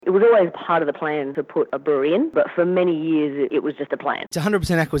It was always part of the plan to put a brewery in, but for many years it was just a plan. It's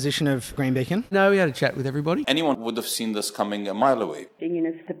 100% acquisition of Green Beacon. No, we had a chat with everybody. Anyone would have seen this coming a mile away.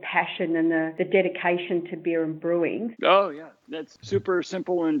 It's the passion and the dedication to beer and brewing. Oh, yeah. That's super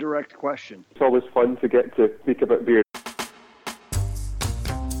simple and direct question. It's always fun to get to speak about beer.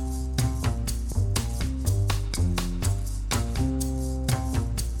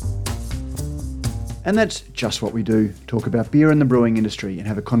 And that's just what we do, talk about beer and the brewing industry and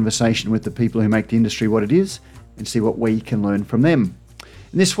have a conversation with the people who make the industry what it is and see what we can learn from them.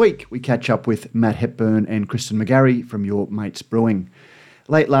 And this week, we catch up with Matt Hepburn and Christen McGarry from Your Mates Brewing.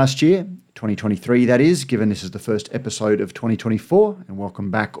 Late last year, 2023 that is, given this is the first episode of 2024, and welcome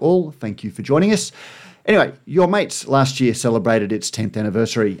back all, thank you for joining us. Anyway, Your Mates last year celebrated its 10th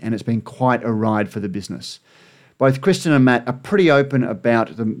anniversary and it's been quite a ride for the business. Both Christen and Matt are pretty open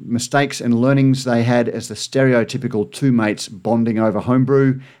about the mistakes and learnings they had as the stereotypical two mates bonding over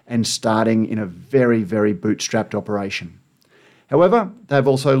homebrew and starting in a very, very bootstrapped operation. However, they've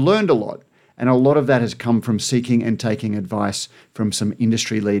also learned a lot, and a lot of that has come from seeking and taking advice from some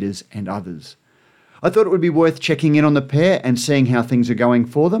industry leaders and others. I thought it would be worth checking in on the pair and seeing how things are going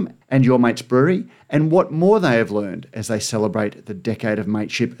for them and Your Mates Brewery, and what more they have learned as they celebrate the decade of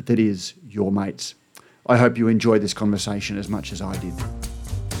mateship that is Your Mates. I hope you enjoyed this conversation as much as I did.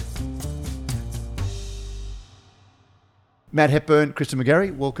 Matt Hepburn, Christen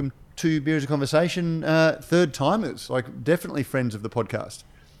McGarry, welcome to Beer as a Conversation. Third time, it's like definitely friends of the podcast.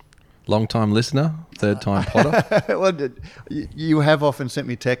 Long time listener, third time potter. Well, you have often sent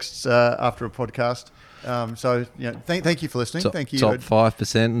me texts after a podcast. So, thank you for listening. Thank you. Top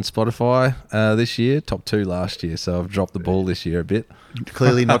 5% in Spotify this year, top 2 last year. So I've dropped the ball this year a bit.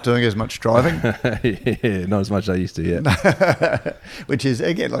 Clearly not doing as much driving. Yeah, not as much as I used to yet. Which is,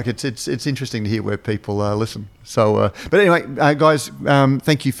 again, like it's interesting to hear where people listen. So, but anyway, guys,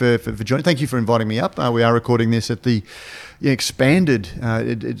 thank you for joining. Thank you for inviting me up. We are recording this at the expanded,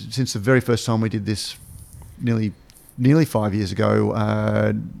 since the very first time we did this nearly 5 years ago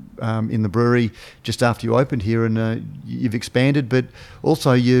in the brewery just after you opened here, and you've expanded, but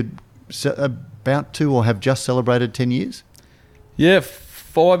also you're about to or have just celebrated 10 years? Yeah,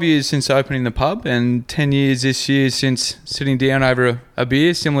 5 years since opening the pub and 10 years this year since sitting down over a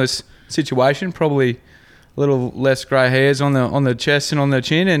beer. Similar situation, probably a little less grey hairs on the chest and on the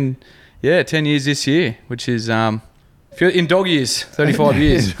chin, and yeah, 10 years this year, which is in dog years, 35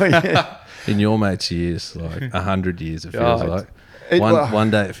 years. In Your Mates years, like 100 years it feels like.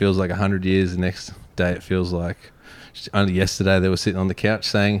 One day it feels like 100 years, the next day it feels like... Only yesterday they were sitting on the couch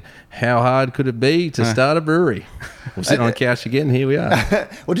saying, how hard could it be to start a brewery? We're sitting on the couch again, here we are.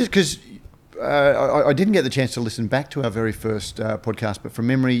 Well, just because I didn't get the chance to listen back to our very first podcast, but from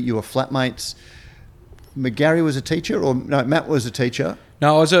memory, you were flatmates. McGarry was a teacher, or no, Matt was a teacher.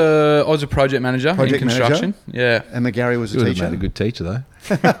 No, I was a project manager in construction. Yeah. And McGarry was a teacher. You would have made a good teacher, though.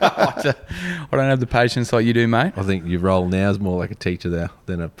 I don't have the patience like you do, mate. I think your role now is more like a teacher there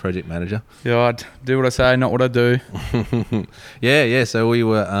than a project manager. Yeah, I do what I say, not what I do. Yeah. So we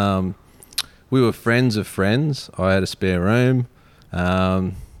were friends of friends. I had a spare room,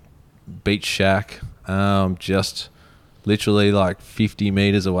 beach shack, just literally like 50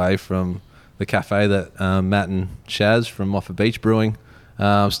 metres away from the cafe that Matt and Shaz from Off a Beach Brewing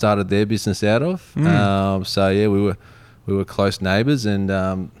started their business out of. So yeah, we were close neighbours,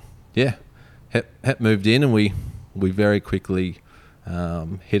 and Hep moved in, and we very quickly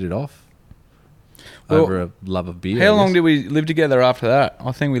hit it off over a love of beer. How long did we live together after that?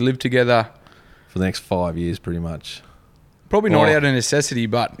 I think we lived together for the next 5 years, pretty much. Probably not out of necessity,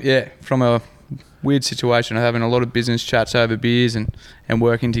 but yeah, from a weird situation of having a lot of business chats over beers and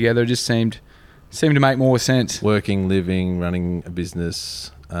working together, it just seemed to make more sense. Working, living, running a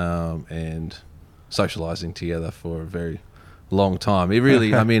business, and socialising together for a very long time. It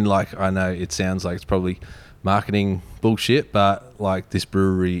really, I mean, like, I know it sounds like it's probably marketing bullshit, but like this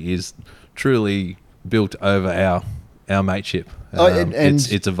brewery is truly built over our mateship.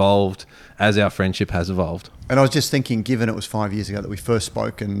 It's evolved as our friendship has evolved. And I was just thinking, given it was 5 years ago that we first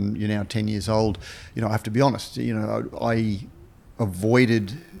spoke and you're now 10 years old, I have to be honest, I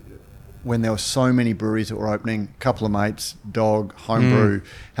avoided when there were so many breweries that were opening, couple of mates, dog, homebrew,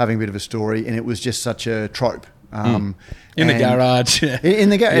 having a bit of a story, and it was just such a trope. In the garage.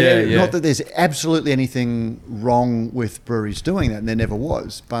 In the garage. Yeah. Not that there's absolutely anything wrong with breweries doing that, and there never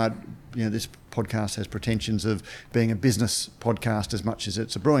was, but this podcast has pretensions of being a business podcast as much as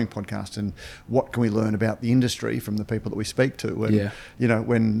it's a brewing podcast, and what can we learn about the industry from the people that we speak to? And,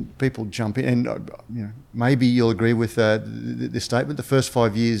 when people jump in, and maybe you'll agree with this statement, the first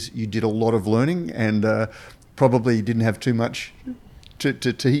 5 years you did a lot of learning and probably didn't have too much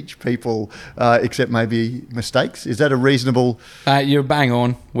to teach people, except maybe mistakes? Is that a reasonable... You're bang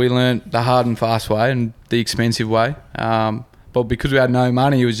on. We learnt the hard and fast way and the expensive way. But because we had no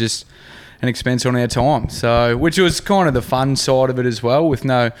money, it was just an expense on our time. So, which was kind of the fun side of it as well, with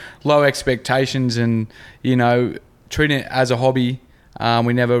no low expectations and, treating it as a hobby.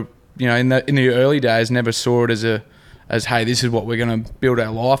 We never, in the early days, never saw it as hey, this is what we're going to build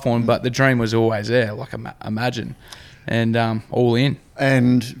our life on. But the dream was always there, like imagine, and all in.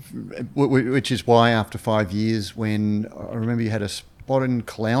 And which is why after 5 years, when I remember you had a spot in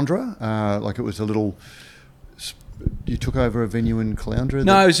Caloundra, like it was a little... You took over a venue in Caloundra?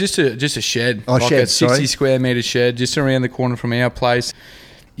 No, it was just a shed. Oh, like shed, a 60 sorry. square metre shed just around the corner from our place.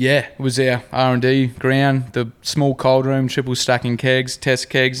 Yeah, it was our R&D ground, the small cold room, triple stacking kegs,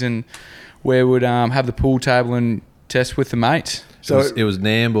 test kegs, and where we'd have the pool table and test with the mates. So it was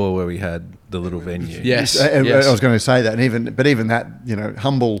Nambour where we had the little venue. Yes, I yes. was going to say that, and even that,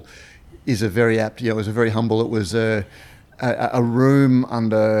 humble is a very apt. It was a very humble. It was a room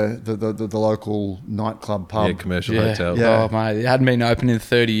under the local nightclub pub. Yeah, commercial hotel. Yeah. Oh, mate, it hadn't been open in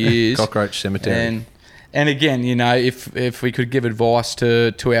 30 years. Cockroach Cemetery. And again, if we could give advice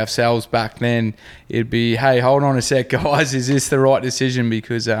to ourselves back then, it'd be, hey, hold on a sec, guys, is this the right decision?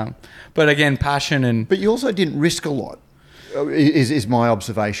 Because, but again, passion and... But you also didn't risk a lot, is my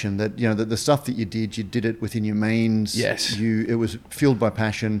observation, that, that the stuff that you did it within your means. Yes. It was fueled by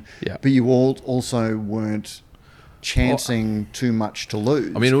passion, yeah. But you also weren't chancing too much to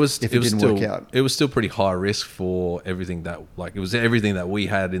lose. I mean, it was still pretty high risk for everything that, it was everything that we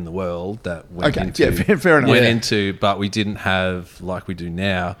had in the world that went fair enough. But we didn't have, like we do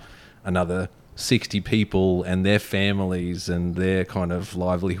now, another 60 people and their families and their kind of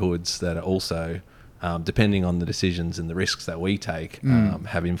livelihoods that are also, depending on the decisions and the risks that we take,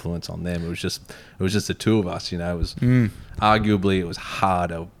 have influence on them. It was just the two of us. It was arguably it was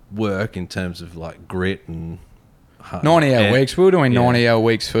harder work in terms of grit and 90-hour weeks. We were doing 90-hour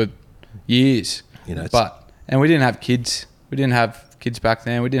weeks for years. And we didn't have kids. We didn't have kids back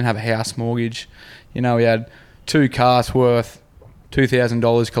then. We didn't have a house mortgage. We had 2 cars worth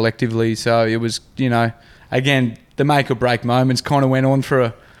 $2,000 collectively. So it was, again, the make or break moments kind of went on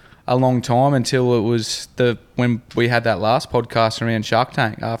for a long time until it was when we had that last podcast around Shark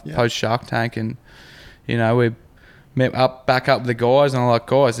Tank, post Shark Tank, and we met back up with the guys, and I'm like,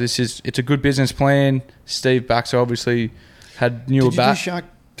 guys, it's a good business plan. Steve Baxter obviously knew about. Did you do Shark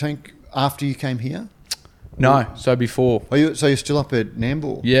Tank after you came here? No, so before. So you're still up at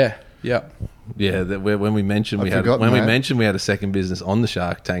Nambour? Yeah. Yeah, when we mentioned we had a second business on the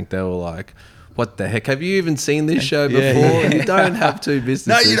Shark Tank, they were like, "What the heck? Have you even seen this show before? Yeah. You don't have 2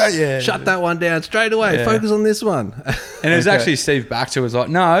 businesses. No, you don't. Yeah. Shut that one down straight away. Yeah. Focus on this one." And it was actually Steve Baxter was like,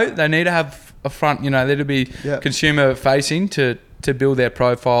 "No, they need to have a front. They're to be consumer facing to build their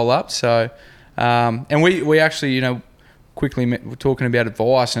profile up." So, and we actually quickly we're talking about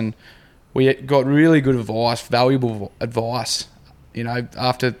advice, and we got really good advice, valuable advice.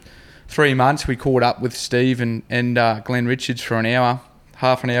 After 3 months, we caught up with Steve and Glenn Richards for an hour.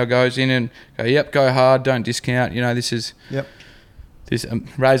 Half an hour goes in and go, yep, go hard, don't discount. This is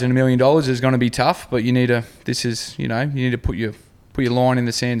raising $1 million is going to be tough, but you need to put your line in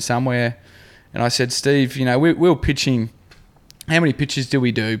the sand somewhere. And I said, Steve, we were pitching. How many pitches do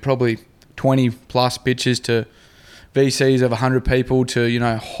we do? Probably 20 plus pitches to VCs of 100 people to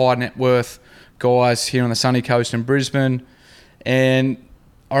high net worth guys here on the sunny coast in Brisbane. And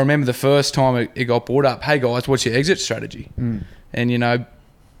I remember the first time it got brought up, hey guys, what's your exit strategy? And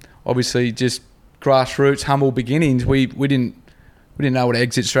obviously just grassroots, humble beginnings. We didn't know what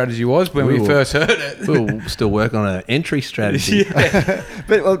exit strategy was when we first heard it. We were still working on an entry strategy.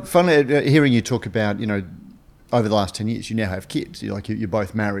 But funny hearing you talk about over the last 10 years, you now have kids. You're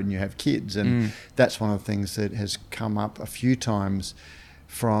both married and you have kids, and that's one of the things that has come up a few times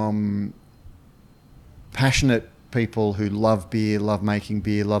from passionate people who love beer, love making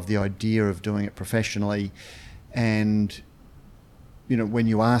beer, love the idea of doing it professionally. And, when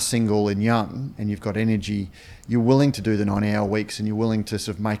you are single and young and you've got energy, you're willing to do the 90-hour weeks and you're willing to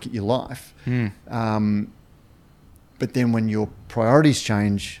sort of make it your life. But then when your priorities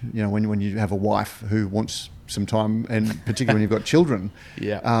change, when you have a wife who wants some time, and particularly when you've got children,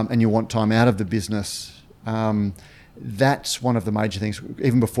 and you want time out of the business, that's one of the major things.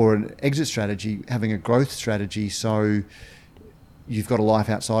 Even before an exit strategy, having a growth strategy, so you've got a life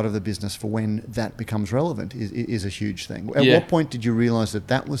outside of the business for when that becomes relevant is a huge thing. At what point did you realise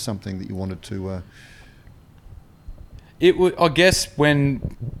that was something that you wanted to... I guess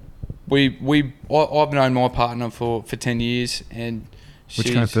when I've known my partner for 10 years, and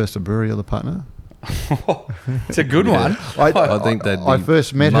Which came first, the brewery or the partner? It's a good one. I think that I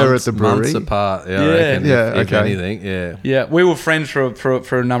first met her at the brewery. Months apart. Yeah, I Yeah. reckon, Yeah, if okay. anything, yeah. Yeah, we were friends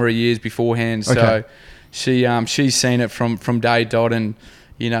for a number of years beforehand. So Okay. she's seen it from day dot, and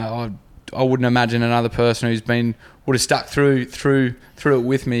I wouldn't imagine another person would have stuck through it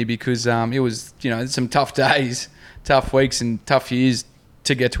with me, because it was some tough days, tough weeks, and tough years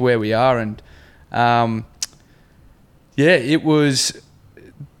to get to where we are, and it was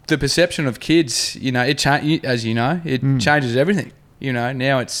the perception of kids. It changes everything.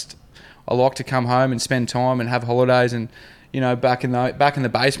 Now I like to come home and spend time and have holidays, and back in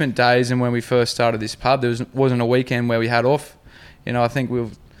the basement days and when we first started this pub, there wasn't a weekend where we had off. I think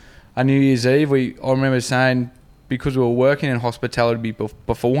a New Year's Eve, I remember saying, because we were working in hospitality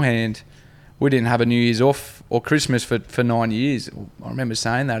beforehand, we didn't have a New Year's off or Christmas for 9 years. I remember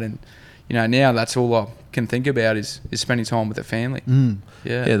saying that, and now that's all I can think about is spending time with the family.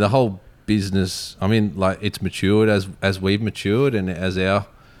 Yeah, the whole business, I mean, like, it's matured as we've matured, and as our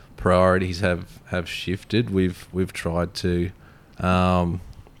priorities have shifted, we've tried to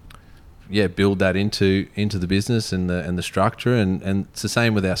build that into the business and the structure, and it's the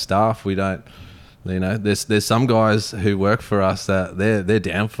same with our staff. We don't, there's some guys who work for us that they're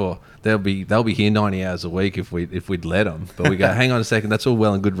down for, they'll be here 90 hours a week if we'd let them, but we go, hang on a second, that's all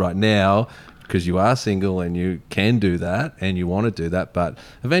well and good right now, because you are single and you can do that and you want to do that, but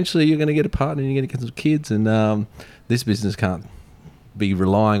eventually you're going to get a partner and you're going to get some kids, and this business can't be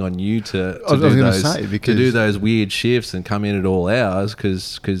relying on you to do those weird shifts and come in at all hours,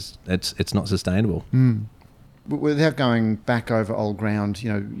 because it's not sustainable. But without going back over old ground,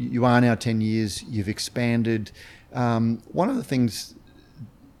 you are now 10 years, you've expanded. One of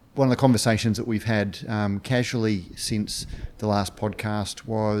the conversations that we've had casually since the last podcast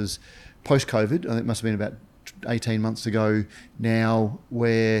was post-COVID. I think it must have been about 18 months ago now,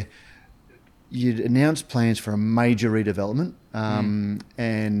 where you'd announced plans for a major redevelopment,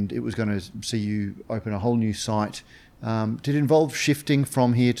 and it was going to see you open a whole new site. Did it involve shifting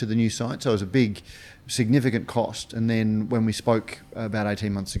from here to the new site? So it was a big, significant cost. And then when we spoke about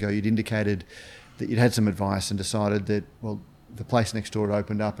 18 months ago, you'd indicated that you'd had some advice and decided that, well, the place next door had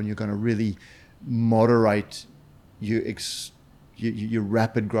opened up and you're going to really moderate your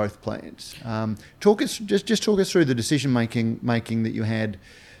rapid growth plans. Talk us through the decision making that you had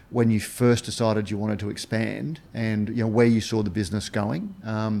when you first decided you wanted to expand, and where you saw the business going,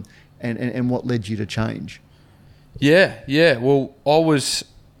 and what led you to change. Yeah. Well, I was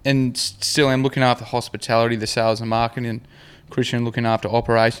and still am looking after hospitality, the sales and marketing, and Christian looking after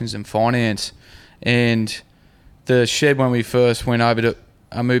operations and finance. And the shed, when we first went over to,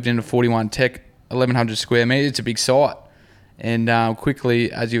 I moved into 41 Tech, 1,100 square metres. It's a big site. And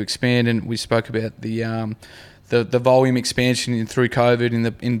quickly, as you expand, and we spoke about the volume expansion through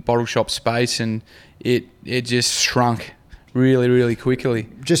COVID in bottle shop space, and it just shrunk really, really quickly.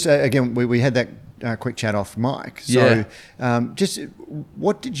 Just again, we had that quick chat off mic. So just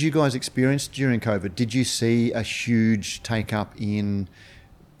what did you guys experience during COVID? Did you see a huge take up in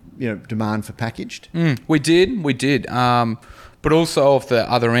demand for packaged? We did. But also off the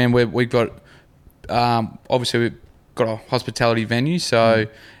other end, we've got obviously we've got a hospitality venue, so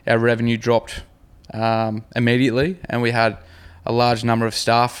our revenue dropped immediately, and we had a large number of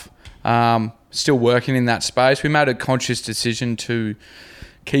staff still working in that space. We made a conscious decision to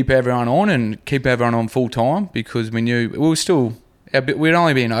keep everyone on full time, because we knew we'd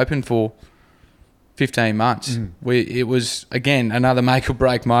only been open for 15 months. It was, again, another make or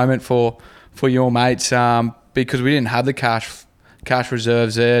break moment for your mates, because we didn't have the cash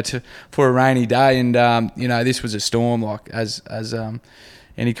reserves there for a rainy day, and this was a storm, like as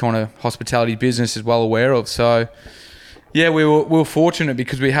any kind of hospitality business is well aware of. So yeah, we were fortunate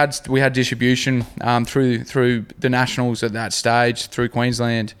because we had distribution through the nationals at that stage, through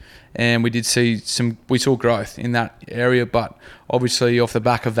Queensland, and we saw growth in that area. But obviously off the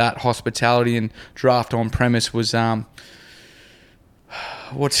back of that, hospitality and draft on premise was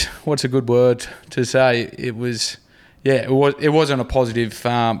what's a good word to say? It wasn't a positive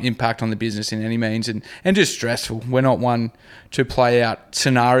impact on the business in any means, and just stressful. We're not one to play out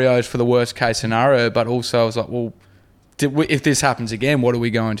scenarios for the worst case scenario, but also I was like, well, if this happens again, what are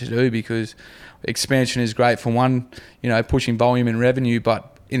we going to do? Because expansion is great for one, pushing volume and revenue,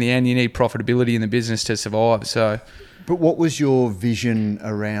 but in the end, you need profitability in the business to survive. So, but what was your vision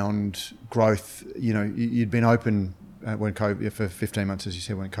around growth? You'd been open when COVID for 15 months, as you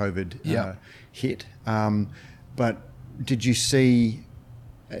said, when COVID hit. But did you see?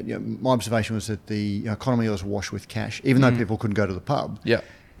 My observation was that the economy was awash with cash, even though people couldn't go to the pub. Yeah.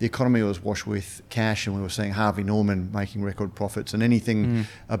 the economy was washed with cash, and we were seeing Harvey Norman making record profits and anything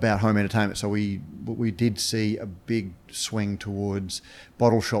about home entertainment. So we did see a big swing towards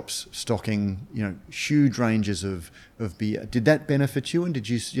bottle shops stocking, huge ranges of beer. Did that benefit you? And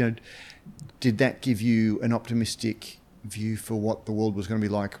did that give you an optimistic view for what the world was going to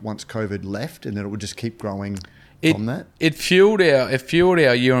be like once COVID left, and that it would just keep growing from that? It fueled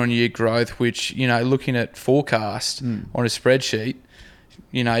our year-on-year growth, which, looking at forecast on a spreadsheet,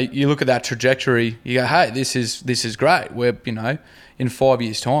 you look at that trajectory, you go, hey, this is great. We're, in 5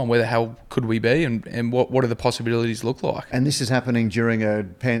 years' time, where the hell could we be, and what do the possibilities look like? And this is happening during a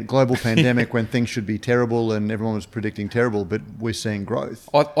global pandemic when things should be terrible and everyone was predicting terrible, but we're seeing growth.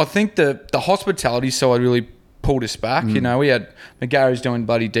 I think the hospitality side really pulled us back. We had McGarry's doing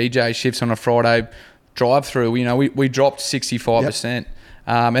bloody DJ shifts on a Friday drive-through. We dropped 65%,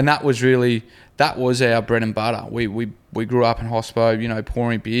 and that was our bread and butter. We grew up in hospo,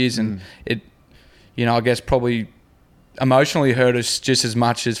 pouring beers, and it, I guess probably emotionally hurt us just as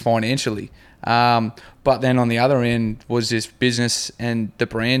much as financially. But then on the other end was this business and the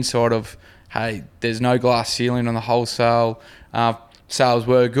brand side of, hey, there's no glass ceiling on the wholesale. Sales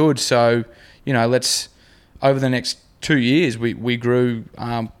were good, so let's, over the next 2 years we grew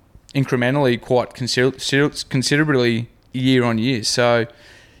incrementally quite considerably year on year. So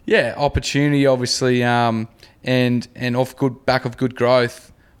yeah, opportunity obviously, and off back of good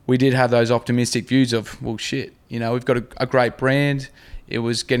growth, we did have those optimistic views of, well, shit, we've got a great brand. It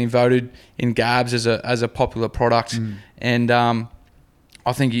was getting voted in Gabs as a popular product, and I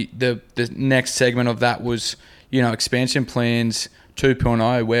think the next segment of that was expansion plans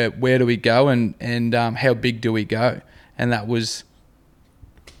 2.0. Where do we go, and how big do we go? And that was.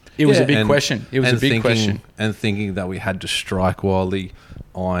 It was a big question. It was a big question. And thinking that we had to strike while the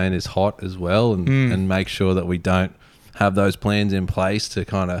iron is hot as well, and make sure that we don't have those plans in place to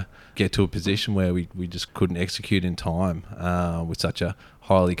kind of get to a position where we just couldn't execute in time with such a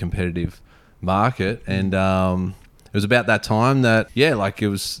highly competitive market. And it was about that time that, there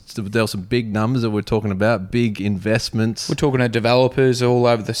were some big numbers that we're talking about, big investments. We're talking to developers all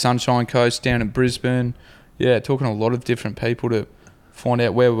over the Sunshine Coast, down in Brisbane. Yeah, talking to a lot of different people to find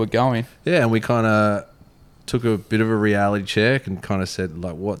out where we were going. Yeah, and we kind of took a bit of a reality check and kind of said,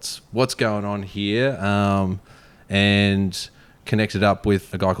 like, what's going on here? And connected up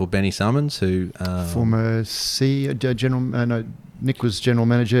with a guy called Benny Summons, who former general. Nick was general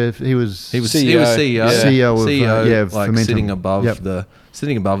manager. He was CEO. He was CEO of like Fermentum.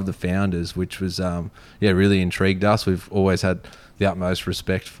 sitting above the founders, which was really intrigued us. We've always had the utmost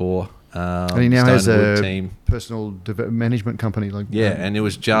respect for. And he now has a team, personal management company. And it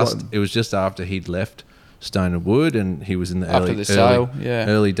was just after he'd left Stone and Wood, and he was in the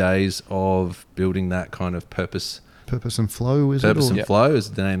early days of building that kind of Purpose and Flow. Flow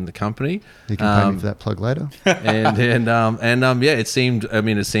is the name of the company. You can pay me for that plug later. It seemed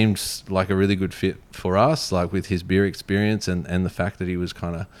like a really good fit for us, like with his beer experience and the fact that he was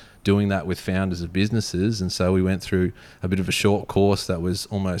kind of doing that with founders of businesses. And so we went through a bit of a short course that was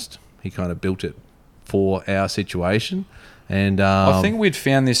almost, he kind of built it for our situation. And I think we'd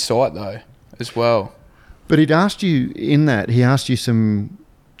found this site though as well. But he asked you some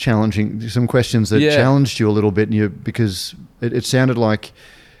questions that challenged you a little bit, because it sounded like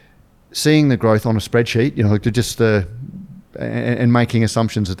seeing the growth on a spreadsheet, and making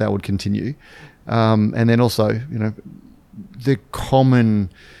assumptions that would continue, and then also, the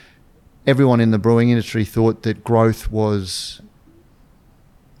common, everyone in the brewing industry thought that growth was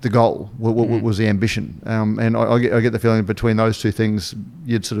the goal, was the ambition, and I get the feeling between those two things,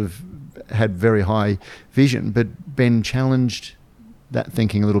 you'd sort of had very high vision, but Ben challenged that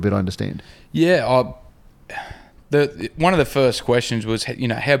thinking a little bit, I understand. Yeah, one of the first questions was,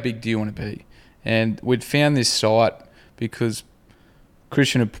 how big do you want to be? And we'd found this site because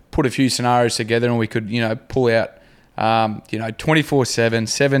Christen had put a few scenarios together, and we could, pull out, 24/7,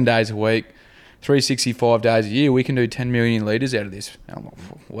 7 days a week, 365 days a year. We can do 10 million litres out of this. And I'm like,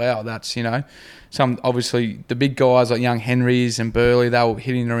 wow, that's, some, obviously the big guys like Young Henrys and Burley, they were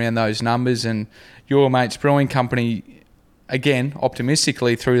hitting around those numbers, and your mate's brewing company, again,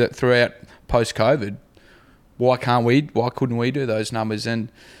 optimistically throughout post-COVID, why couldn't we do those numbers? And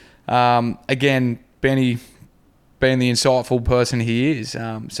again, Benny, being the insightful person he is,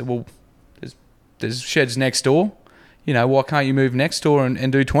 said, well, there's sheds next door. Why can't you move next door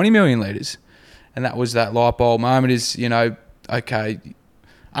and do 20 million litres? And that was that light bulb moment is, okay,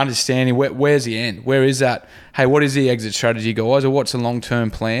 understanding where's the end? Where is that? Hey, what is the exit strategy, guys? Or what's the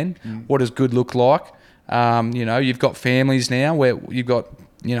long-term plan? What does good look like? You've got families now where you've got,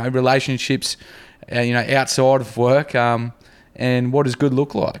 relationships, outside of work. and what does good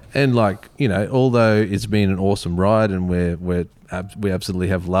look like? And like, you know, although it's been an awesome ride and we absolutely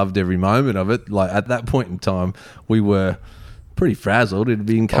have loved every moment of it, like at that point in time, we were pretty frazzled. It had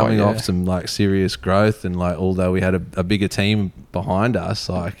been coming off some like serious growth, and like although we had a bigger team behind us,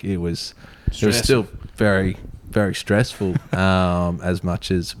 like it was still very, very stressful. As much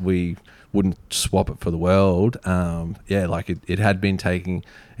as we wouldn't swap it for the world, like it had been taking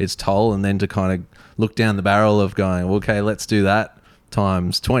its toll, and then to kind of look down the barrel of going, well, okay, let's do that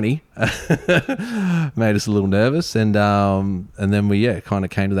times 20 made us a little nervous, and then we kind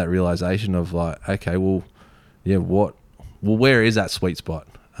of came to that realization of like, okay, well, where is that sweet spot?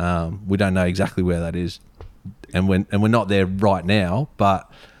 We don't know exactly where that is, and we're not there right now,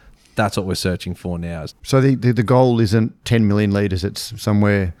 but that's what we're searching for now. So the goal isn't 10 million litres, it's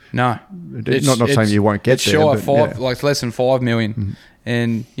somewhere... No. Not saying you won't get there. It's shy of like less than 5 million. Mm-hmm.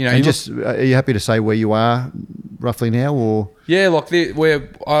 And, you know... are you happy to say where you are roughly now, or...? Yeah, like we're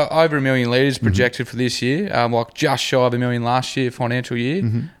over 1 million litres projected for this year, like just shy of 1 million last year, financial year.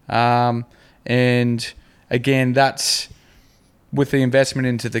 Mm-hmm. And again, that's... with the investment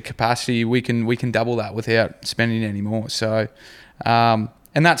into the capacity, we can double that without spending any more. So...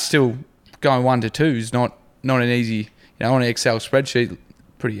 and that's still going 1 to 2 is not an easy, you know, on an Excel spreadsheet,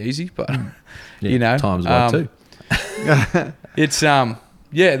 pretty easy, but you know, times by 2. It's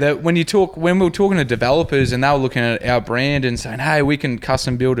when we're talking to developers and they were looking at our brand and saying, hey, we can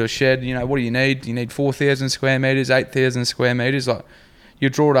custom build a shed. You know, what do you need? You need 4,000 square meters, 8,000 square meters. Like, you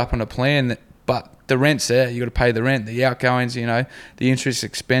draw it up on a plan, but the rent's there. You got to pay the rent, the outgoings. You know, the interest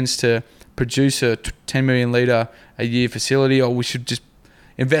expense to produce a 10 million litre a year facility, or we should just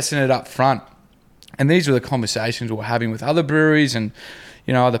invest in it up front. And these were the conversations we were having with other breweries and,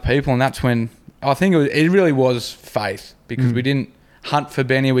 you know, other people. And that's when I think it really was faith, because we didn't hunt for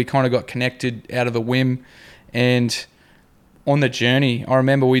Benny. We kind of got connected out of the whim. And on the journey, I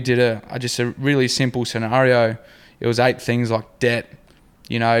remember we did just a really simple scenario. It was 8 things like debt,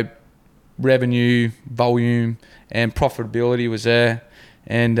 you know, revenue, volume, and profitability was there.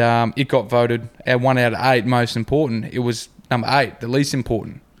 And it got voted at 1 out of 8 most important. It was number 8, the least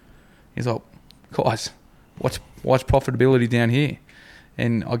important. He's like, guys, what's profitability down here?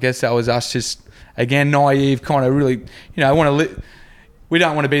 And I guess that was us just, again, naive, kind of really, you know, we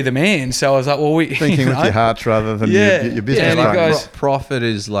don't want to be the man. So I was like, well, thinking with your hearts rather than your business. Yeah, profit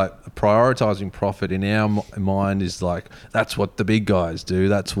is like, prioritizing profit in our mind is like, that's what the big guys do.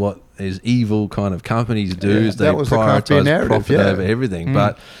 That's what is evil kind of companies do, is they prioritize profit over everything.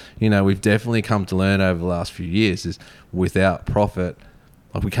 But, you know, we've definitely come to learn over the last few years is without profit,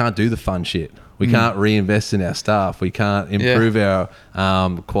 like, we can't do the fun shit. We can't reinvest in our staff. We can't improve our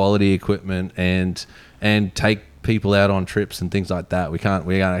quality equipment and take people out on trips and things like that. We can't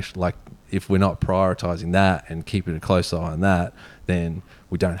actually, like, if we're not prioritizing that and keeping a close eye on that, then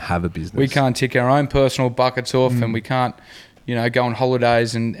we don't have a business. We can't tick our own personal buckets off, and we can't, you know, go on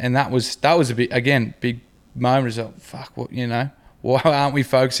holidays. And that was a big moment. Of, fuck, what, you know, why aren't we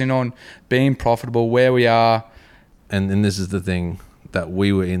focusing on being profitable where we are? And then this is the thing that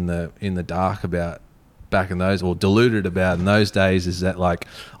we were in the dark about back in those, or deluded about in those days, is that like,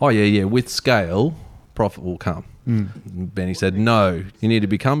 oh yeah, with scale, profit will come. Benny said, no, you need to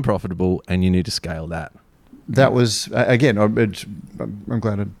become profitable and you need to scale that. That was, again, I'm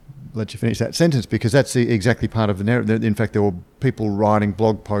glad I let you finish that sentence, because that's exactly part of the narrative. In fact, there were people writing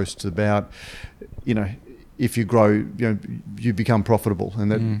blog posts about, you know, if you grow, you know, you become profitable,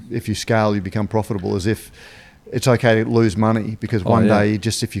 and that if you scale, you become profitable, as if it's okay to lose money because one day,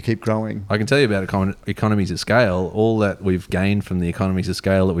 just if you keep growing. I can tell you about economies of scale. All that we've gained from the economies of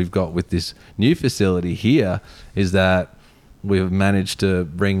scale that we've got with this new facility here is that we've managed to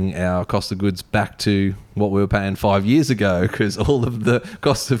bring our cost of goods back to what we were paying 5 years ago, because all of the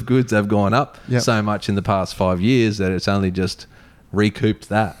cost of goods have gone up so much in the past 5 years that it's only just recouped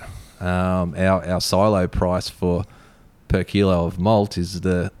that. Our silo price per kilo of malt is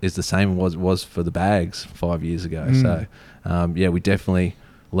the same as it was for the bags 5 years ago. So we definitely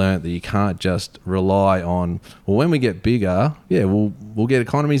learnt that you can't just rely on, well, when we get bigger, we'll get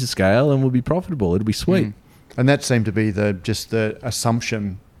economies of scale and we'll be profitable. It'll be sweet. And that seemed to be the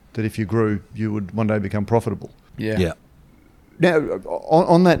assumption that if you grew, you would one day become profitable. Yeah. Now,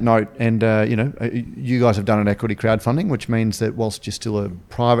 on that note, and you know, you guys have done an equity crowdfunding, which means that whilst you're still a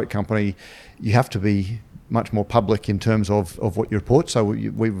private company, you have to be much more public in terms of what you report. So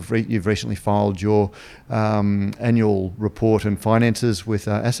you've recently filed your annual report and finances with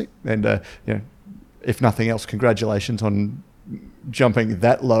ASIC, and you know, if nothing else, congratulations on jumping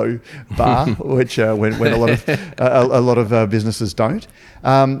that low bar, which when a lot of businesses don't.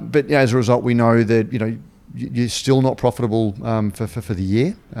 But as a result, we know that, you know, you're still not profitable for the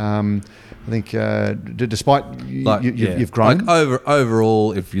year. I think despite you've grown. Like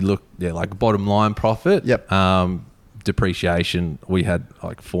overall, if you look, like bottom line profit. Yep. Depreciation, we had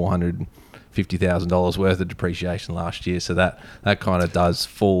like $450,000 worth of depreciation last year, so that kind of does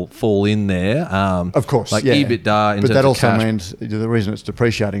fall in there. Of course, like EBITDA. But that also means the reason it's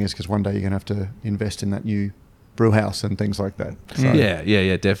depreciating is because one day you're going to have to invest in that new brew house and things like that. So.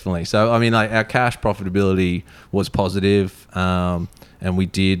 Yeah, definitely. So I mean, like our cash profitability was positive, and we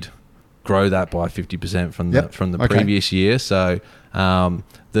did grow that by 50% from the previous year. So the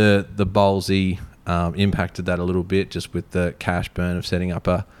Ballsy impacted that a little bit, just with the cash burn of setting up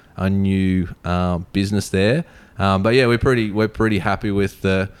a new business there. But yeah, we're pretty happy with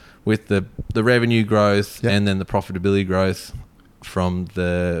the revenue growth and then the profitability growth from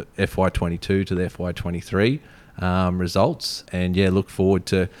the FY22 to the FY23 results. And yeah, look forward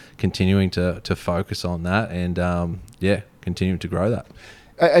to continuing to focus on that and continuing to grow that.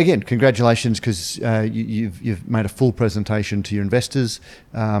 Again, congratulations, because you've made a full presentation to your investors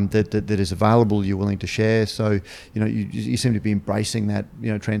that is available. You're willing to share, so you seem to be embracing that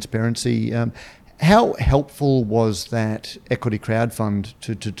transparency. How helpful was that equity crowdfund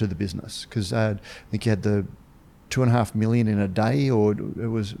to the business? Because I think you had the $2.5 million in a day, or it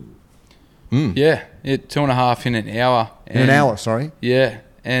was 2.5 in an hour. In an hour, sorry. Yeah,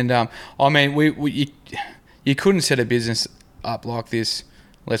 and I mean, you couldn't set a business up like this.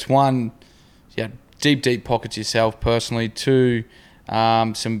 Let's one, deep pockets yourself personally. Two,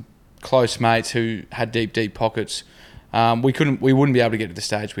 some close mates who had deep pockets. We wouldn't be able to get to the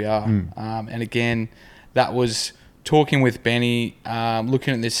stage we are. And again, that was talking with Benny,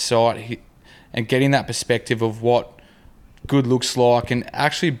 looking at this site and getting that perspective of what good looks like, and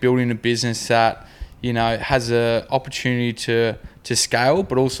actually building a business that has a opportunity to scale,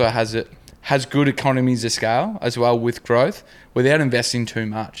 but also has good economies of scale as well with growth without investing too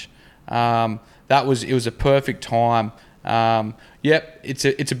much. It was a perfect time. It's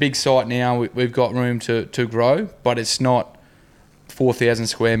a big site now. We've got room to grow, but it's not 4,000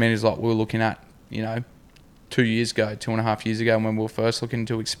 square meters like we were looking at 2.5 years ago when we were first looking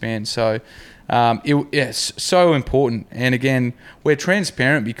to expand. So it's so important. And again, we're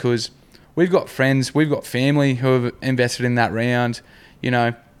transparent because we've got friends, we've got family who have invested in that round.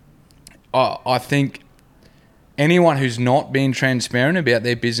 I think anyone who's not being transparent about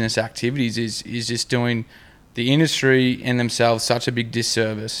their business activities is just doing the industry and themselves such a big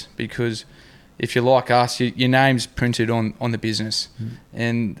disservice, because if you're like us, your name's printed on the business.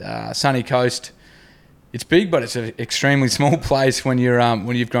 And Sunny Coast, it's big, but it's an extremely small place when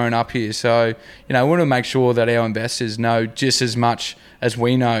you've grown up here. So we want to make sure that our investors know just as much as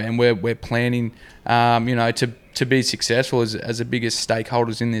we know, and we're planning to be successful as the biggest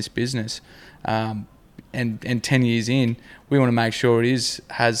stakeholders in this business. And 10 years in, we want to make sure it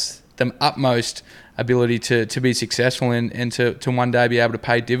has the utmost ability to be successful and to one day be able to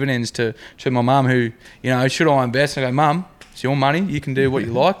pay dividends to my mum, who, should I invest? I go, Mum, it's your money. You can do what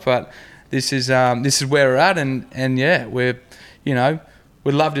you like, but this is where we're at. And yeah, we're,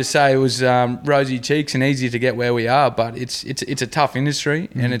 we'd love to say it was rosy cheeks and easy to get where we are, but it's a tough industry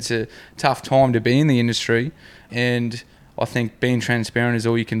and it's a tough time to be in the industry. And I think being transparent is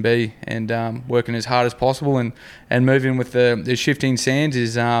all you can be, and working as hard as possible and moving with the shifting sands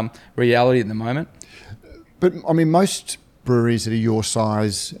is reality at the moment. But I mean, most breweries that are your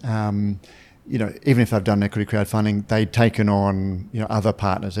size, even if they've done equity crowdfunding, they've taken on other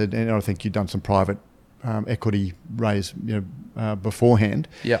partners, and I think you've done some private equity raise beforehand.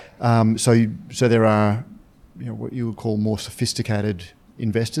 Yeah. So there are what you would call more sophisticated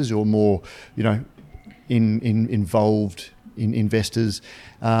investors, or more involved in investors.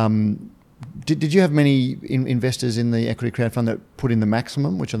 Did you have many investors in the equity crowdfund that put in the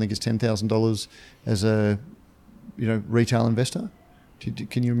maximum, which I think is $10,000 as a retail investor?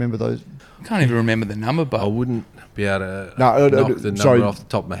 Can you remember those? I can't even remember the number, but I wouldn't be able to knock the number off the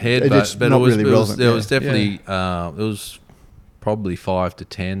top of my head. But it was definitely it was probably 5 to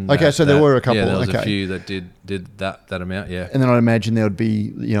 10. So there were a couple. Yeah, there was a few that did that amount. Yeah, and then I'd imagine there would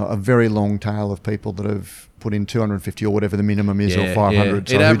be a very long tail of people that have put in 250 or whatever the minimum is, or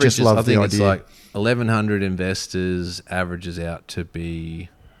 500. Yeah. So who just love the idea. It's like 1,100 investors averages out to be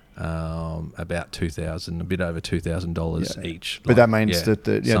about $2,000, a bit over $2,000 each. But that means that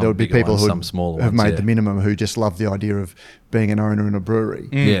there would be people who have made the minimum, who just love the idea of being an owner in a brewery.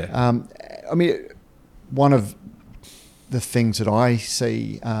 Yeah. I mean, one of the things that I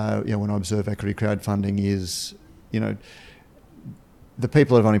see, when I observe equity crowdfunding is, the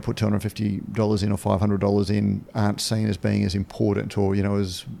people that have only put $250 in or $500 in aren't seen as being as important, or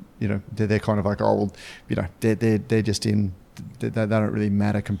as they're kind of like, oh well, they're just in. They don't really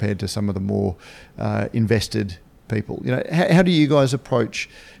matter compared to some of the more invested people. How do you guys approach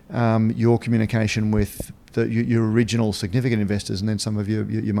your communication with your original significant investors and then some of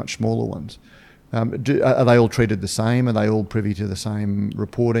your much smaller ones? Are they all treated the same? Are they all privy to the same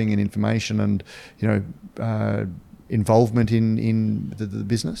reporting and information and involvement in the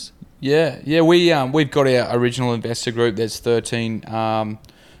business? Yeah. We've got our original investor group. There's 13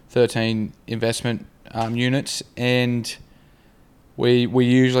 investment units, and we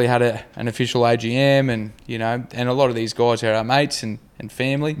usually had an official AGM, and a lot of these guys are our mates and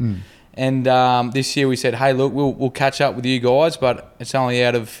family. And this year we said, hey, look, we'll catch up with you guys, but it's only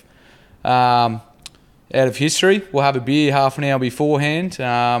out of history. We'll have a beer half an hour beforehand,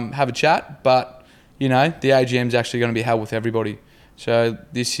 have a chat, but the AGM's actually going to be held with everybody. So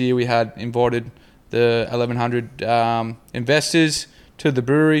this year we had invited the 1,100 investors to the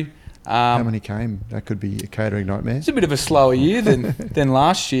brewery. How many came? That could be a catering nightmare. It's a bit of a slower year than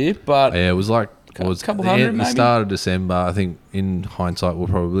last year, but yeah, it was like a couple hundred, the start of December. I think in hindsight we'll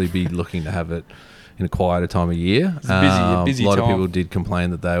probably be looking to have it in a quieter time of year. It's a busy a lot time. of people did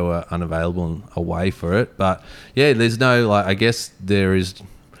complain that they were unavailable and away for it, but yeah, there's no I guess there is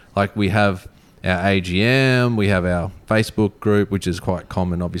we have our AGM, we have our Facebook group, which is quite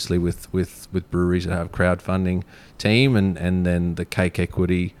common obviously with breweries that have crowdfunding team, and then the Cake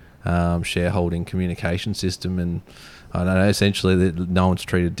Equity shareholding communication system, and I don't know, essentially that no one's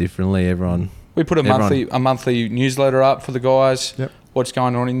treated differently. We put a monthly newsletter up for the guys. Yep. What's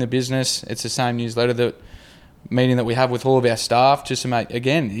going on in the business. It's the same newsletter meeting that we have with all of our staff, just to make,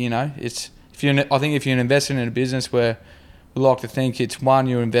 again, it's I think if you're investing in a business where we like to think it's one,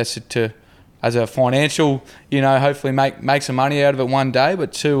 you're invested as a financial, hopefully make some money out of it one day,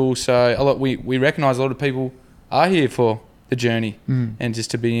 but two, also we recognise a lot of people are here for the journey and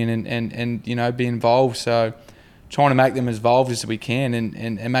just to be in and be involved. So trying to make them as involved as we can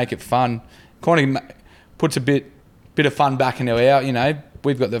and make it fun, kind of puts a bit of fun back into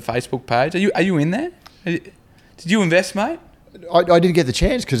we've got the Facebook page. Are you in there? Did you invest, mate? I didn't get the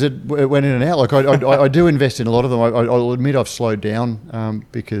chance because it went in and out. I do invest in a lot of them. I'll admit I've slowed down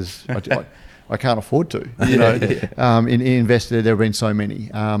because I can't afford to. In invested, there have been so many.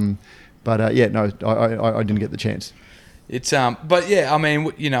 I didn't get the chance. It's but yeah, I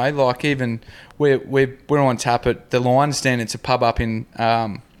mean, even we're on tap at the Lion's Den. It's a pub up in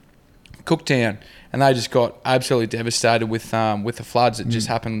Cooktown, and they just got absolutely devastated with the floods that just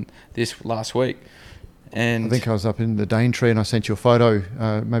happened this last week. And I think I was up in the Daintree and I sent you a photo,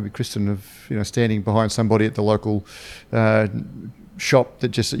 maybe Christen, of standing behind somebody at the local shop that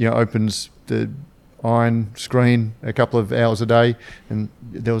just opens the iron screen a couple of hours a day, and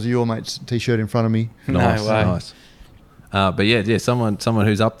there was a Your Mates t-shirt in front of me. Nice. But yeah, someone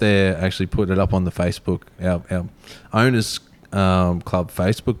who's up there actually put it up on the Facebook, our owners club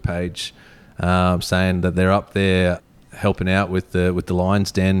Facebook page, saying that they're up there helping out with the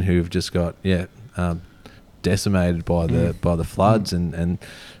Lion's Den, who've just got decimated by the floods, and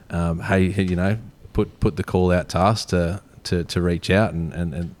hey, put the call out to us to reach out,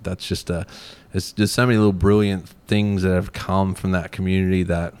 and that's just there's just so many little brilliant things that have come from that community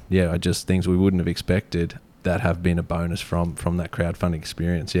that are just things we wouldn't have expected that have been a bonus from that crowdfunding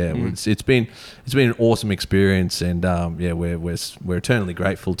experience. It's been an awesome experience, and we're eternally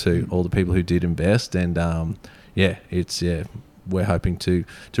grateful to all the people who did invest, and we're hoping to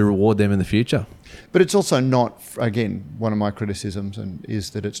reward them in the future. But it's also not, again, one of my criticisms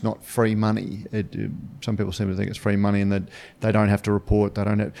is that it's not free money. Some people seem to think it's free money and that they don't have to report. They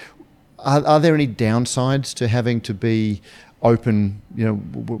don't have. Are there any downsides to having to be open,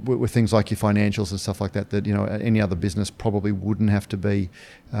 with things like your financials and stuff like that, that any other business probably wouldn't have to be?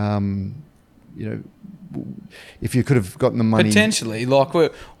 If you could have gotten the money potentially,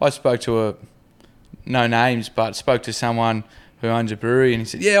 I spoke to no names, but spoke to someone who owns a brewery, and he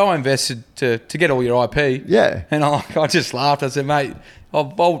said, "Yeah, I invested to get all your IP." Yeah, and I just laughed. I said, "Mate, I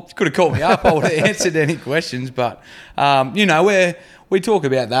could have called me up. I would have answered any questions." But where we talk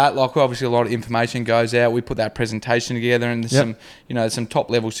about that, obviously a lot of information goes out. We put that presentation together, and there's some top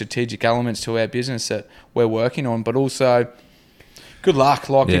level strategic elements to our business that we're working on, but also. Good luck.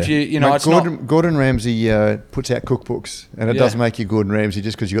 If you Mate, it's Gordon Ramsay puts out cookbooks, and it does make you Gordon Ramsay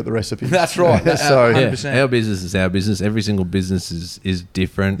just because you got the recipes. That's right. So 100%. Our business is our business. Every single business is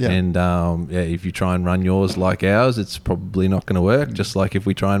different, and if you try and run yours like ours, it's probably not going to work. Just like if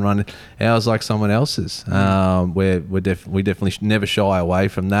we try and run ours like someone else's, we definitely never shy away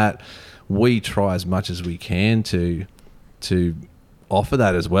from that. We try as much as we can to offer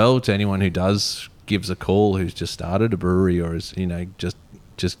that as well to anyone who gives a call, who's just started a brewery or is,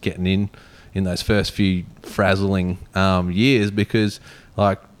 just getting in those first few frazzling years, because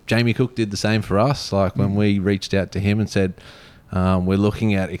like Jamie Cook did the same for us. Like when we reached out to him and said, we're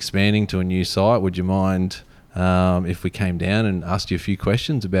looking at expanding to a new site, would you mind if we came down and asked you a few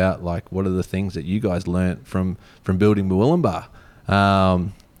questions about like what are the things that you guys learnt from building Murwillumbah?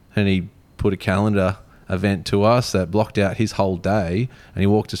 And he put a calendar event to us that blocked out his whole day, and he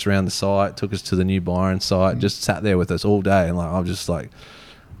walked us around the site, took us to the new Byron site, just sat there with us all day. And like, I'm just like,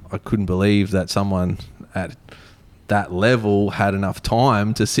 I couldn't believe that someone at that level had enough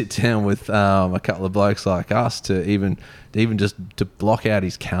time to sit down with a couple of blokes like us to even just to block out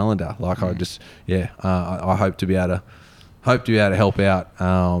his calendar. Like I just, I hope to be able to help out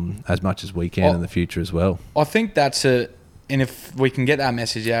as much as we can in the future as well. I think and if we can get that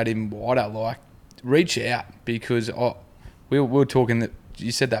message out even wider, like reach out, because we were talking that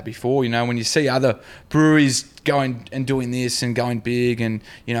you said that before, when you see other breweries going and doing this and going big and,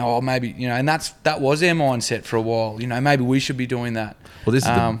 maybe, and that was their mindset for a while, maybe we should be doing that. Well,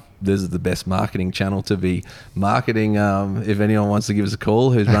 this is the best marketing channel to be marketing. If anyone wants to give us a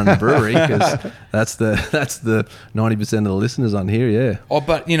call who's running a brewery, because that's the 90% of the listeners on here. Yeah. Oh,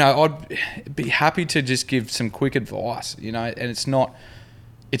 but I'd be happy to just give some quick advice, and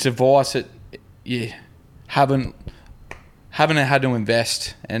it's advice that you haven't had to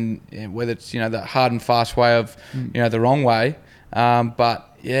invest, and whether it's the hard and fast way of the wrong way,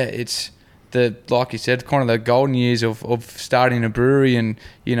 but yeah, it's like you said, kind of the golden years of starting a brewery and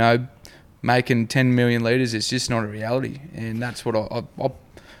making 10 million litres. It's just not a reality, and that's what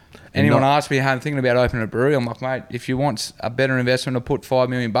anyone asks me how I'm thinking about opening a brewery, I'm like, mate, if you want a better investment to put $5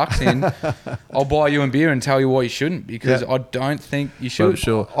 million in, I'll buy you a beer and tell you why you shouldn't, because I don't think you should.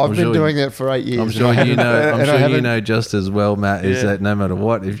 I've been doing that for 8 years. I'm sure you know just as well, Matt, is that no matter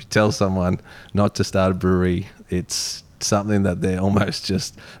what, if you tell someone not to start a brewery, it's something that they're almost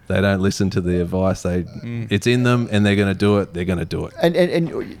just, they don't listen to the advice. It's in them and they're going to do it. They're going to do it.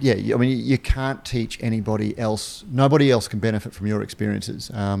 And yeah, I mean, you can't teach anybody else. Nobody else can benefit from your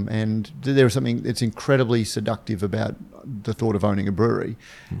experiences. And there is something that's incredibly seductive about the thought of owning a brewery.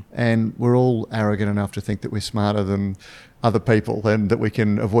 And we're all arrogant enough to think that we're smarter than other people and that we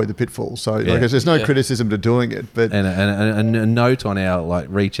can avoid the pitfalls. So there's no criticism to doing it, but and a note on our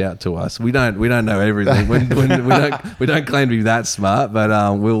reach out to us. We don't know everything. we don't claim to be that smart,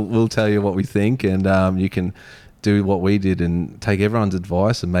 but we'll tell you what we think, and you can do what we did and take everyone's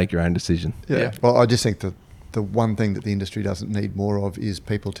advice and make your own decision. Yeah. Well, I just think that the one thing that the industry doesn't need more of is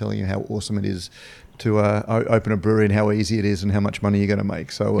people telling you how awesome it is to open a brewery and how easy it is and how much money you're going to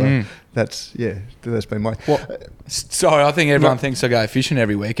make. So that's been my... Sorry, I think everyone thinks I go fishing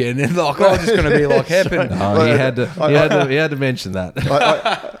every weekend and I'm just going to be like Hepburn. No, he had to mention that.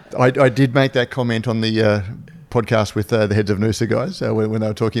 I did make that comment on the podcast with the heads of Noosa guys when they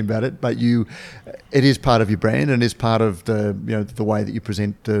were talking about it, but it is part of your brand and is part of the way that you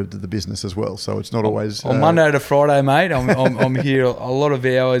present the business as well. So it's not always on Monday to Friday, mate. I'm here a lot of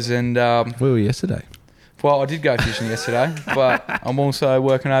hours, and where were you yesterday? Well, I did go fishing yesterday, but I'm also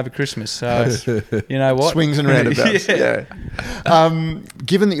working over Christmas. So you know what, swings and roundabouts. Yeah.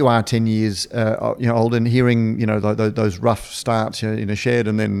 Given that you are 10 years old and hearing those rough starts in a shed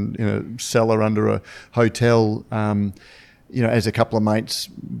and then cellar under a hotel, as a couple of mates,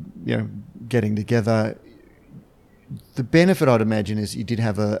 getting together, the benefit I'd imagine is you did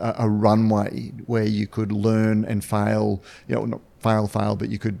have a runway where you could learn and fail, not fail, but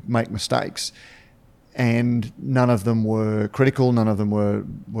you could make mistakes. And none of them were critical. None of them were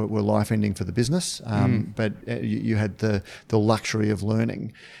life-ending for the business. But you had the luxury of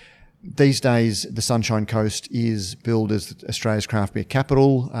learning. These days, the Sunshine Coast is billed as Australia's craft beer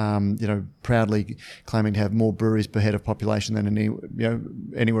capital. Proudly claiming to have more breweries per head of population than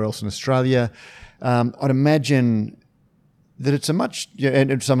anywhere else in Australia. I'd imagine that it's a much,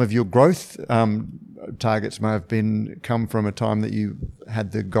 and some of your growth targets may have come from a time that you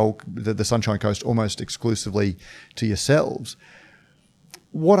had the Sunshine Coast almost exclusively to yourselves.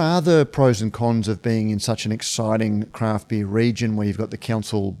 What are the pros and cons of being in such an exciting craft beer region where you've got the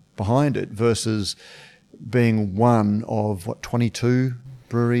council behind it versus being one of 22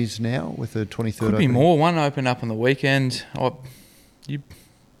 breweries now with the 23rd? Could be more. One opened up on the weekend. I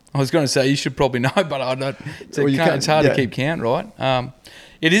was going to say you should probably know, but I don't. It's hard to keep count, right?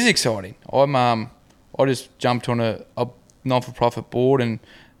 It is exciting. I just jumped on a not-for-profit board, and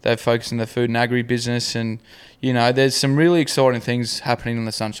they're focused on the food and agri business, and there's some really exciting things happening on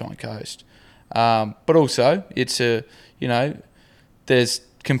the Sunshine Coast. But also, it's there's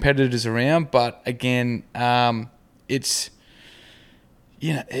competitors around, but again, it's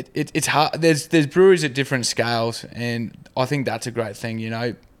you know, it's hard. There's breweries at different scales, and I think that's a great thing. You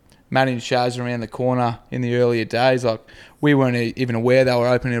know, Matt and Shaz around the corner in the earlier days, like we weren't even aware they were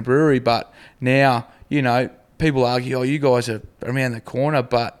opening a brewery, but now, you know, people argue, oh, you guys are around the corner,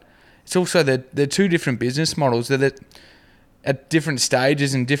 but it's also they're two different business models. They're at different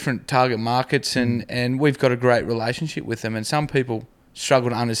stages and different target markets, and we've got a great relationship with them. And some people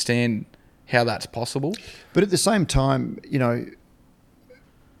struggle to understand how that's possible. But at the same time, you know,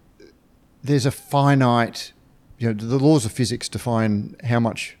 there's a finite, you know, the laws of physics define how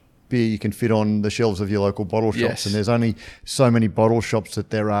much beer you can fit on the shelves of your local bottle shops. Yes. And there's only so many bottle shops that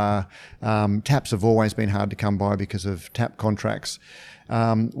there are. Taps have always been hard to come by because of tap contracts.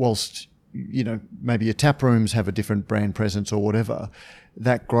 Whilst, you know, maybe your tap rooms have a different brand presence or whatever,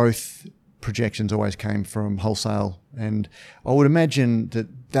 that growth projections always came from wholesale. And I would imagine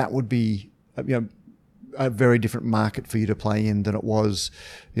that would be, you know, a very different market for you to play in than it was,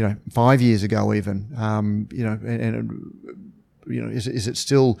 you know, 5 years ago even. You know, and you know, is it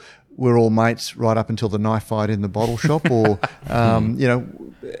still we're all mates right up until the knife fight in the bottle shop, or you know,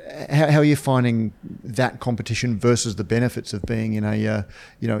 how are you finding that competition versus the benefits of being in a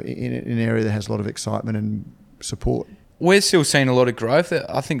you know, in an area that has a lot of excitement and support? We're still seeing a lot of growth.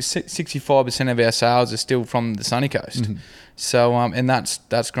 I think 65% of our sales are still from the sunny coast. Mm-hmm. So and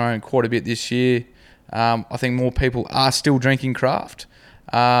that's grown quite a bit this year. I think more people are still drinking craft.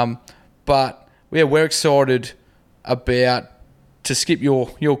 But yeah, we're excited about, to skip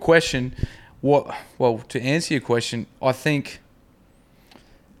your question, to answer your question, I think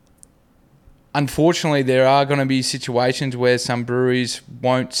unfortunately there are going to be situations where some breweries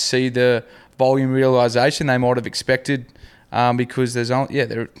won't see the volume realisation they might have expected, because there's only,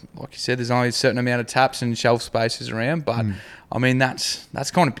 like you said, there's only a certain amount of taps and shelf spaces around. But I mean, that's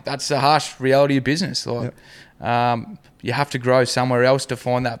a harsh reality of business. Like, you have to grow somewhere else to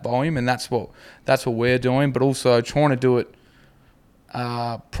find that volume, and that's what we're doing. But also trying to do it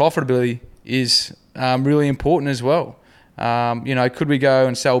profitably is really important as well. You know, could we go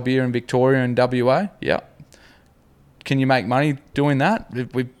and sell beer in Victoria and WA? Yeah. Can you make money doing that?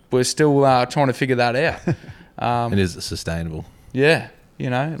 We're still trying to figure that out. And is it sustainable? Yeah,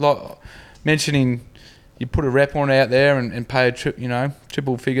 you know, like mentioning, you put a rep on out there and pay a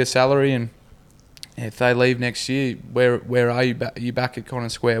triple figure salary, and if they leave next year, where are you back? You back at kind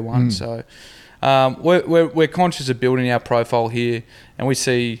of square one. So we're conscious of building our profile here, and we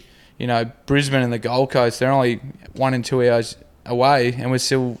see, you know, Brisbane and the Gold Coast, they're only 1 and 2 hours away, and we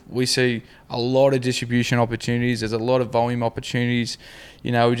see a lot of distribution opportunities. There's a lot of volume opportunities.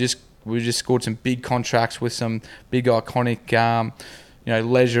 You know, we just scored some big contracts with some big iconic, you know,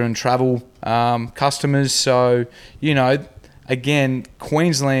 leisure and travel customers. So, you know, again,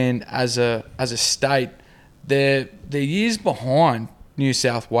 Queensland as a state, they're years behind New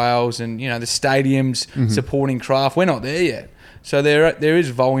South Wales, and, you know, the stadiums supporting craft. We're not there yet. So there is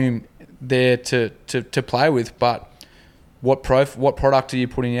volume there to play with, but what product are you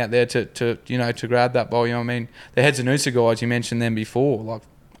putting out there to grab that volume? I mean, the Heads and Noosa guys, you mentioned them before. Like,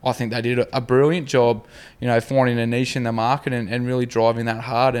 I think they did a brilliant job, you know, finding a niche in the market and really driving that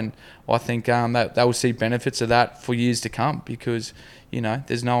hard. And I think that they will see benefits of that for years to come, because, you know,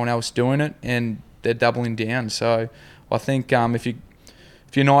 there's no one else doing it and they're doubling down. So I think if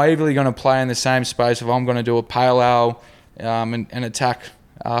you're naively going to play in the same space, if I'm going to do a pale ale and attack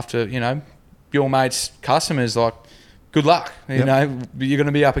after, you know, your mate's customers, like, good luck. You know, you're going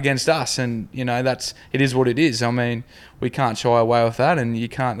to be up against us, and, you know, it is what it is. I mean, we can't shy away with that, and you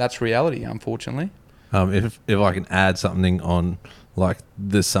can't. That's reality, unfortunately. If I can add something on, like,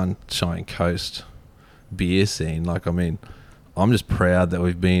 the Sunshine Coast beer scene, like, I mean, I'm just proud that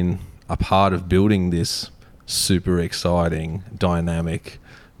we've been a part of building this super exciting, dynamic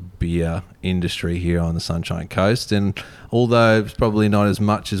beer industry here on the Sunshine Coast. And although it's probably not as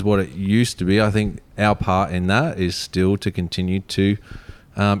much as what it used to be, I think our part in that is still to continue to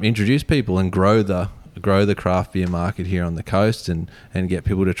introduce people and grow the craft beer market here on the coast, and get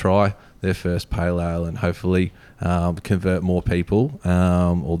people to try their first pale ale, and hopefully convert more people.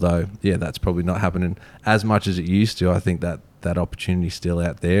 Although, yeah, that's probably not happening as much as it used to. I think that opportunity's still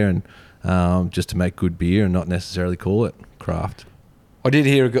out there, and just to make good beer and not necessarily call it craft. I did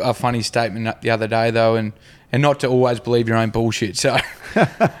hear a funny statement the other day, though, and not to always believe your own bullshit. So,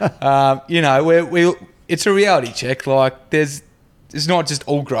 you know, it's a reality check. Like, it's not just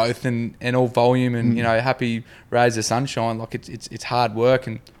all growth and all volume and, you know, happy rays of sunshine. Like, it's hard work,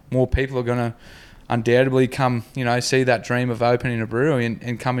 and more people are going to undoubtedly come, you know, see that dream of opening a brewery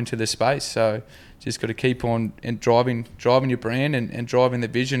and come into the space. So just got to keep on and driving your brand and driving the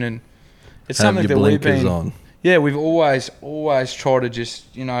vision. And it's something that we've been on. we've always tried to just,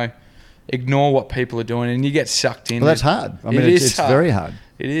 ignore what people are doing, and you get sucked in. Well, that's hard. I mean, it's hard. very hard.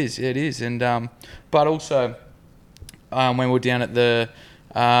 It is. And but also when we're down at the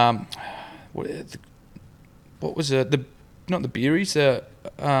what was it? Not the Beeries,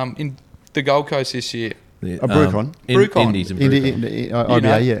 in the Gold Coast this year. Yeah, Brewcon. Brewcon. Indies and Brewcon.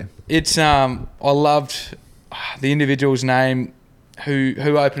 IBA, It's I loved the individual's name who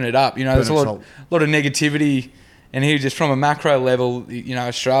opened it up. There's a lot of negativity, and he was just from a macro level,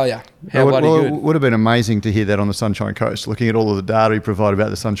 Australia. How bloody good. It would have been amazing to hear that on the Sunshine Coast, looking at all of the data he provided about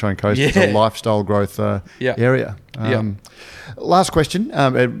the Sunshine Coast as a lifestyle growth area. Last question,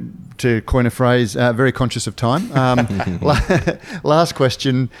 to coin a phrase, very conscious of time. Last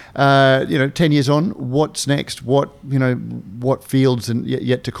question, 10 years on, what's next? What fields and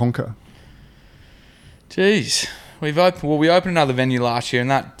yet to conquer? Jeez. We opened another venue last year,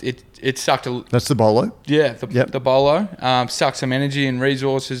 and that it sucked That's the Bolo? Yeah, the Bolo. Sucked some energy and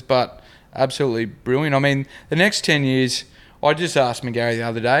resources, but absolutely brilliant. I mean, the next 10 years, I just asked McGarry the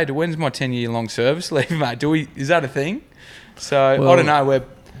other day, when's my 10-year long service leave, mate? Is that a thing? So, I don't know.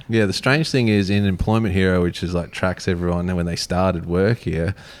 Yeah, the strange thing is in Employment Hero, which is like tracks everyone when they started work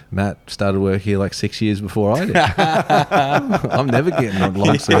here, Matt started work here like 6 years before I did. I'm never getting on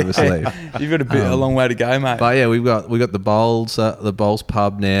long service leave. You've got a long way to go, mate. But yeah, we got the Bowls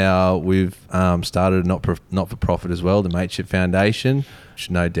pub now. We've started a not-for-profit as well, the Mateship Foundation, which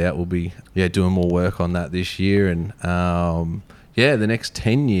no doubt will be doing more work on that this year. And the next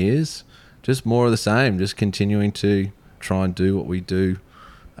 10 years, just more of the same, just continuing to try and do what we do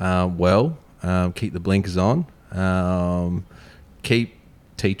keep the blinkers on, keep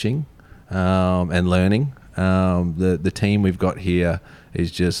teaching and learning. The team we've got here is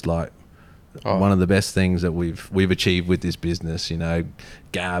just like one of the best things that we've achieved with this business.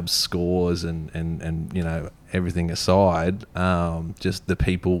 Gabs, scores, and everything aside, just the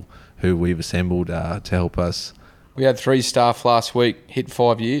people who we've assembled to help us. We had 3 staff last week hit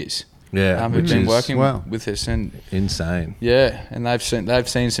 5 years. Yeah, who've been working with us, and insane. Yeah, and they've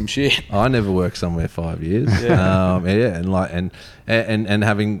seen some shit. I never worked somewhere 5 years. And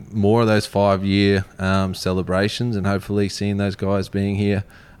having more of those 5-year celebrations, and hopefully seeing those guys being here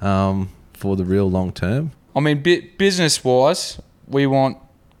for the real long term. I mean, business wise, we want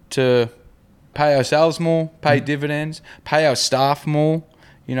to pay ourselves more, pay dividends, pay our staff more.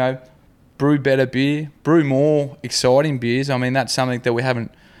 Brew better beer, brew more exciting beers. I mean, that's something that we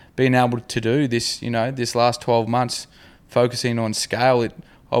haven't been able to do this last 12 months, focusing on scale. It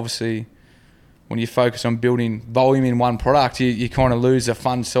obviously, when you focus on building volume in one product, you kind of lose the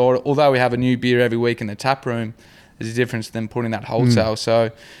fun side. Although we have a new beer every week in the tap room, there's a difference than putting that wholesale. So,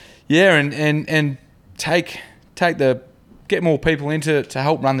 and get more people into to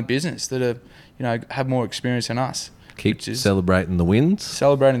help run the business that are have more experience than us. Keep celebrating the wins.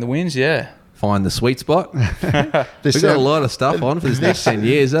 Yeah. Find the sweet spot. We've got a lot of stuff on for this next 10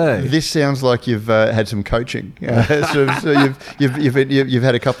 years, eh? This sounds like you've had some coaching. So you've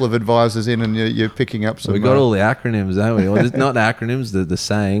had a couple of advisors in, and you're picking up some. We've got all the acronyms, don't we? Well, not acronyms, the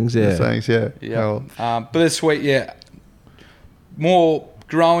sayings, yeah. The sayings, yeah. Yeah. But it's sweet, more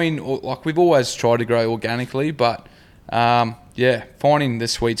growing, like we've always tried to grow organically, but finding the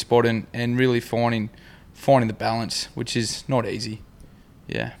sweet spot and really finding the balance, which is not easy.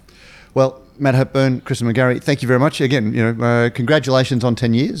 Yeah. Well, Matt Hepburn, Christen McGarry, thank you very much. Again, congratulations on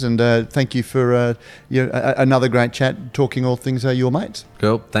 10 years, and thank you for another great chat, talking all things your mates.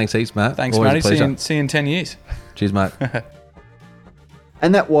 Cool. Thanks heaps, Matt. Thanks, Always mate. See you in 10 years. Cheers, mate.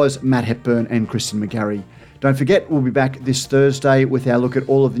 And that was Matt Hepburn and Christen McGarry. Don't forget, we'll be back this Thursday with our look at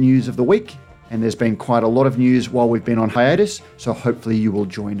all of the news of the week. And there's been quite a lot of news while we've been on hiatus, so hopefully you will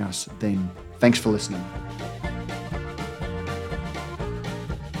join us then. Thanks for listening.